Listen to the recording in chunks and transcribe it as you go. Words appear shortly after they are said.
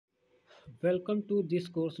Welcome to this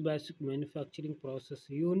course Basic Manufacturing Process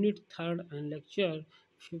Unit 3rd and Lecture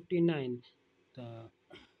 59. The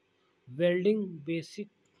welding basic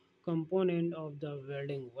component of the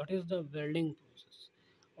welding. What is the welding process?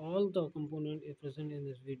 All the component is present in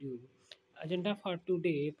this video. Agenda for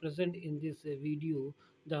today present in this video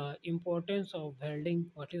the importance of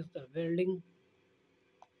welding. What is the welding?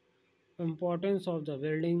 Importance of the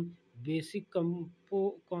welding, basic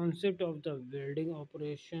concept of the welding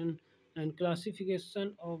operation, and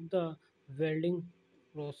classification of the welding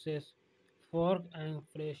process, fork and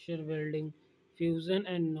pressure welding, fusion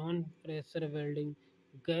and non-pressure welding,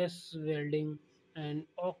 gas welding, and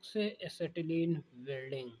oxyacetylene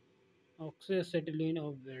welding. Oxyacetylene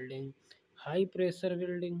of welding, high pressure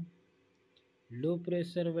welding, low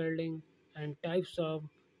pressure welding, and types of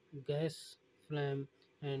gas flame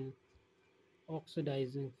and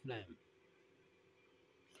oxidizing flame.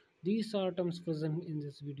 These are terms present in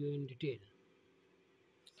this video in detail.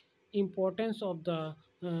 Importance of the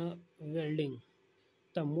welding.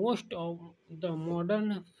 The most of the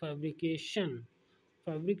modern fabrication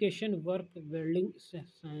work welding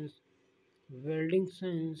science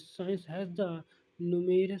has the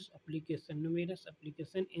numerous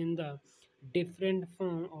application in the different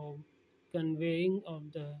form of conveying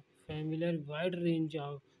of the familiar wide range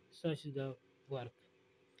of such the work.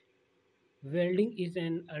 Welding is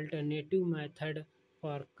an alternative method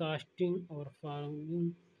for casting or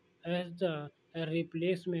forming as a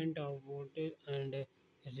replacement of voltage and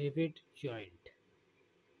rivet joint.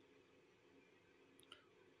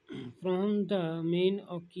 From the main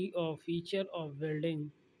key of feature of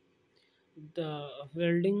welding, the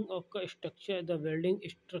welding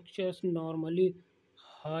structures normally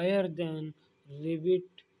higher than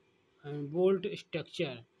rivet and bolt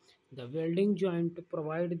structure. The welding joint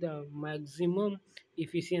provide the maximum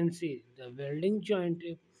efficiency. The welding joint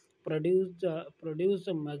produce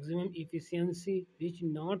the maximum efficiency which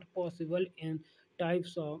not possible in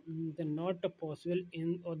types of the not possible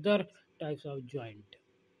in other types of joint.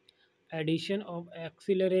 Addition of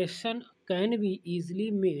acceleration can be easily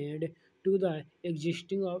made to the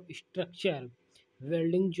existing of structure.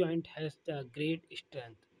 Welding joint has the great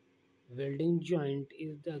strength. Welding joint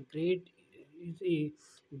is a great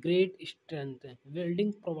strength.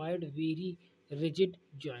 Welding provide rigid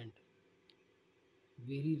joint,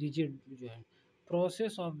 very rigid joint.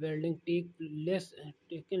 Process of welding taken less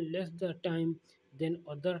the time than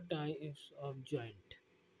other types of joint.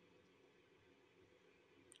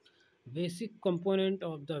 Basic component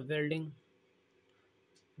of the welding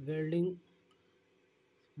welding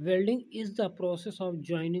is the process of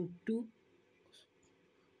joining two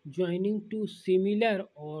similar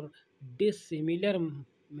or dissimilar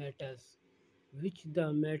metals, which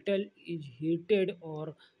the metal is heated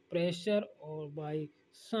or pressure or by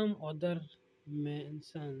some other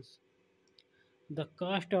means. The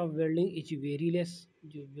cost of welding is very less.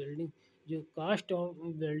 The cost of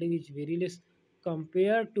welding is very less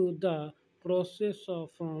compared to the process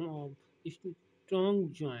of form of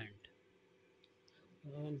strong joint.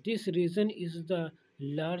 This reason is the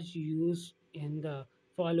large use in the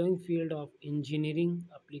following field of engineering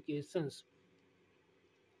applications: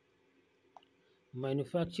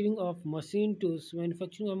 manufacturing of machine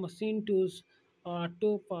tools,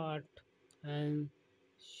 auto part and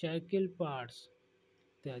cycle parts,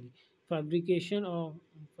 इत्यादि. Fabrication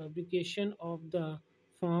of the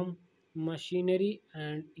farm machinery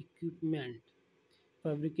and equipment,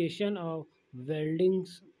 fabrication of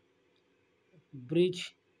weldings,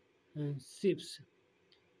 bridge and ships,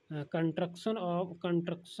 construction of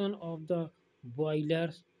the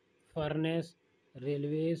boilers, furnace,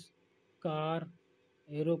 railways, car,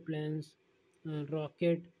 aeroplanes,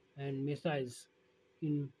 rocket and missiles.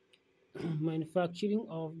 In manufacturing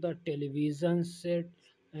of the television set,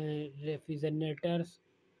 refrigerators,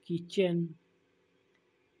 kitchen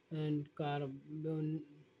and carbon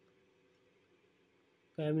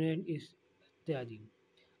cabinet is ityadi.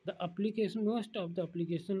 The application most of the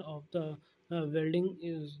application of the welding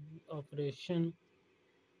is operation.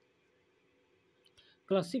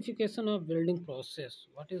 Classification of welding process.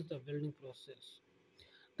 What is the welding process?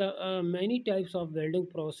 The many types of welding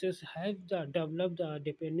process have developed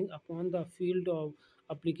depending upon the field of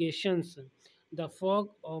applications. The fog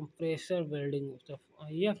of pressure welding,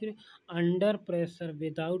 या फिर under pressure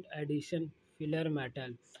without addition filler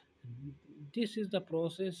metal. This is the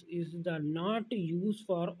process is the not used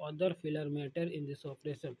for other filler metal in this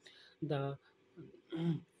operation. The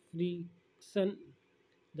friction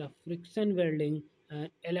friction welding and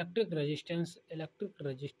electric resistance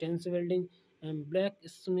welding and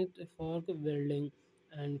blacksmith fork welding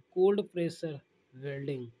and cold pressure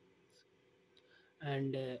welding.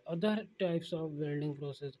 and other types of welding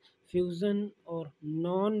process, fusion or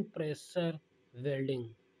non-pressure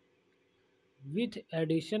welding with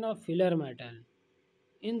addition of filler metal.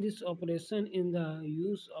 In this operation, in the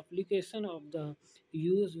use application of the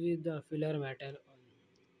use with the filler metal,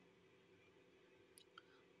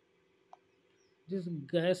 this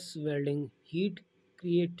gas welding, heat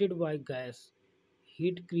created by gas.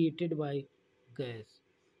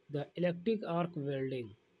 The electric arc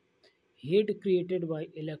welding, heat created by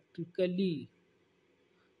electrically.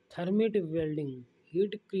 Thermite welding,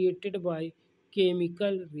 heat created by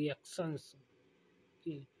chemical reactions.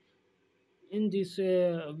 Okay. In this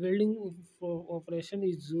welding operation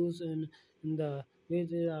is used in the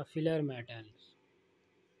with filler metals.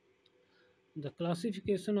 The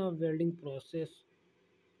classification of welding process.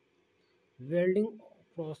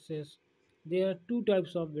 There are two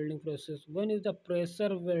types of welding process. One is the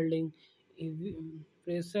pressure welding,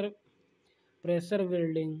 pressure pressure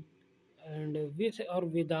welding, and with or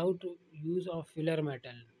without use of filler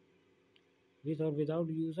metal, with or without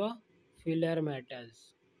use of filler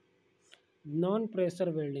metals.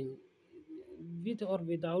 Non-pressure welding, with or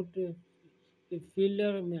without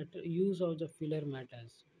use of the filler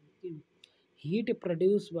metals. Heat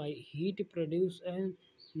produced and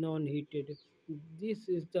non-heated. This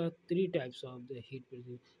is the three types of the heat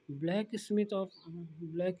produced. Blacksmith of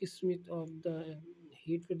the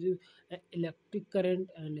heat produced electric current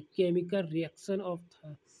and chemical reaction of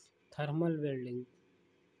thermal welding.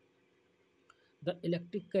 The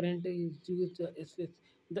electric current is used.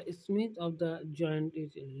 The smith of the joint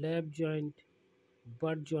is lap joint,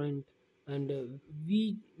 butt joint, and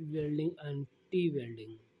V welding and T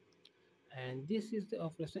welding. And this is the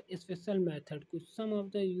operation special method. Some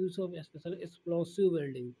of the use of special explosive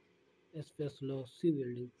welding, and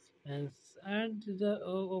the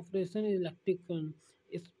operation is electric one,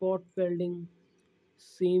 spot welding,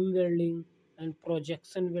 seam welding, and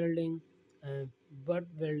projection welding, and butt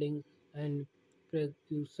welding, and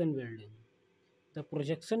percussion welding. The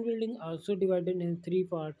projection welding also divided in three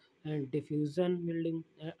parts, and diffusion welding,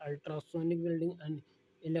 ultrasonic welding, and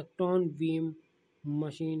electron beam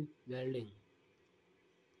machine welding.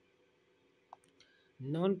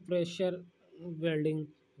 Non-pressure welding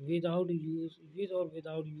with or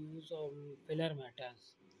without use of filler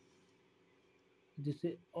metals. This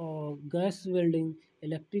is gas welding,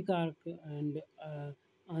 electric arc, and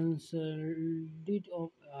unshielded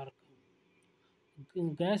of arc.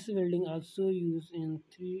 Gas welding also used in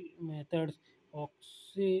three methods: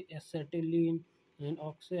 oxyacetylene and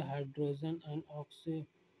oxyhydrogen and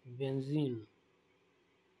oxybenzene.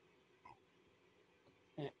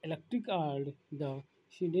 Electric arc, the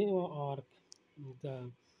Shideo arc,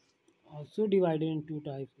 the also divided in two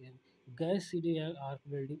types: gas CDL arc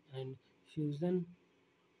welding and fusion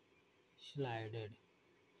slided.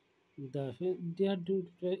 They are due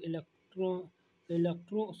to the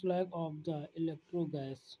electro slag of the electro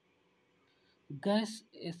gas. Gas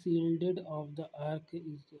shielded of the arc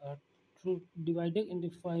is divided into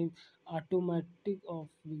five: automatic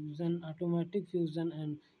fusion,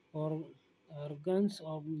 and or organs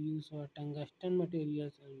of use of tungsten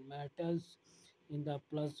materials and metals in the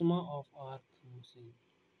plasma of arc machine.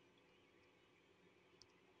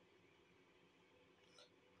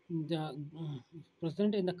 The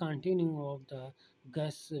present in the continuing of the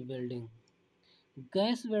gas welding.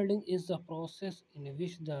 Gas welding is the process in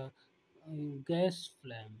which the gas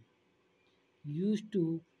flame used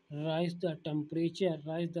to rise the temperature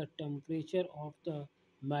of the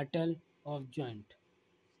metal of joint.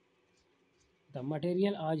 The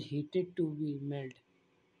material is heated to be melt.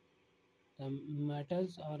 The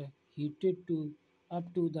metals are heated to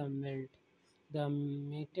up to the melt. The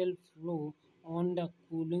metal flow on the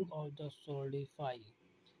cooling of the solidify.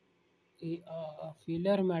 A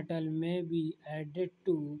filler metal may be added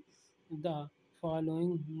to the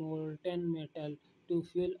following molten metal to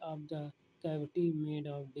fill up the cavity made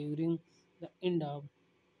of during the end of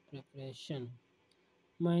preparation.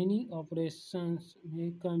 Many operations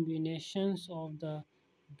combinations of the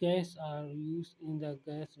gas are used in the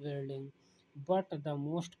gas welding, but the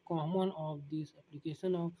most common of these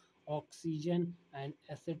applications of oxygen and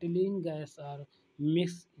acetylene gas are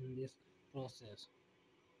mixed in this process.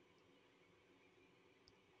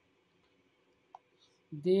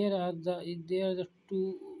 There are the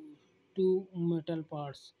two metal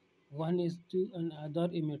parts. One is two and other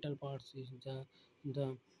metal parts is the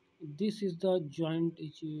this is the joint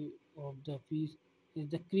issue of the piece is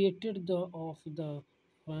the created the of the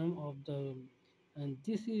frame of the, and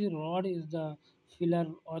this is rod is the filler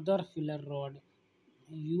rod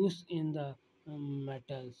used in the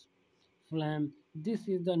metals. flame. This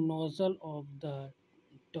is the nozzle of the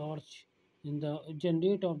torch in the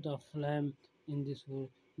generate of the flame in this wood.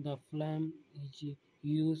 The flame is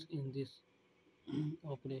used in this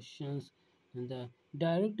operations and the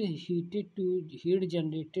direct heat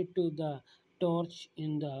generated to the torch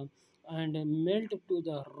in the and melt to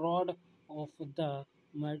the rod of the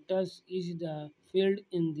metals is the filled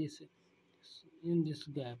in this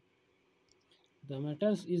gap. The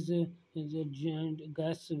metals is a giant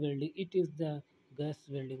gas welding. It is the gas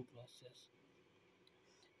welding process.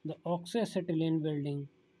 The oxyacetylene welding.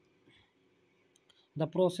 The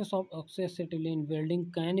process of oxyacetylene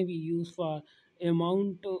welding can be used for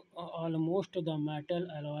amount almost the metal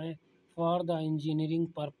alloy for the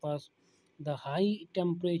engineering purpose. The high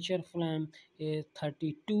temperature flame is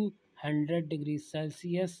 3200 degrees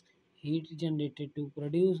Celsius heat generated to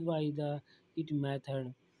produce by the heat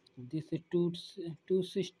method. These two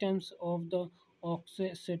systems of the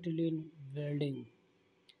oxyacetylene welding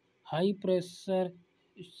high pressure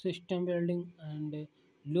system welding and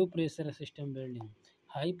low pressure system welding.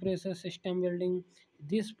 High pressure system welding,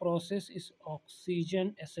 this process is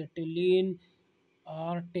oxygen acetylene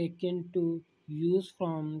are taken to use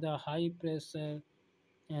from the high pressure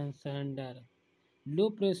and cylinder. Low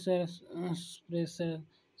pressure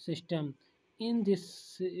system. In the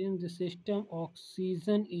system,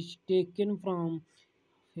 oxygen is taken from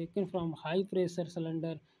high pressure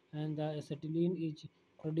cylinder and the acetylene is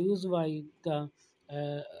produced by the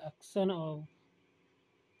action of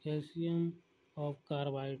calcium of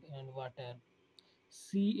carbide and water.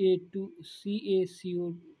 Ca2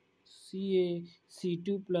 CaCO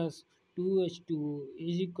CaC2 plus 2H2O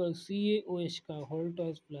is equal CaOH का whole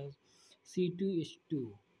twice plus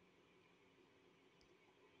C2H2.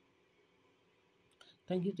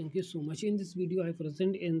 Thank you so much. In this video, I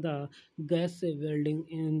present in the gas welding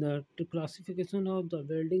in the classification of the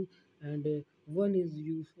welding and one is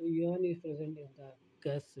present in the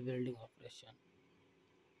gas welding operation.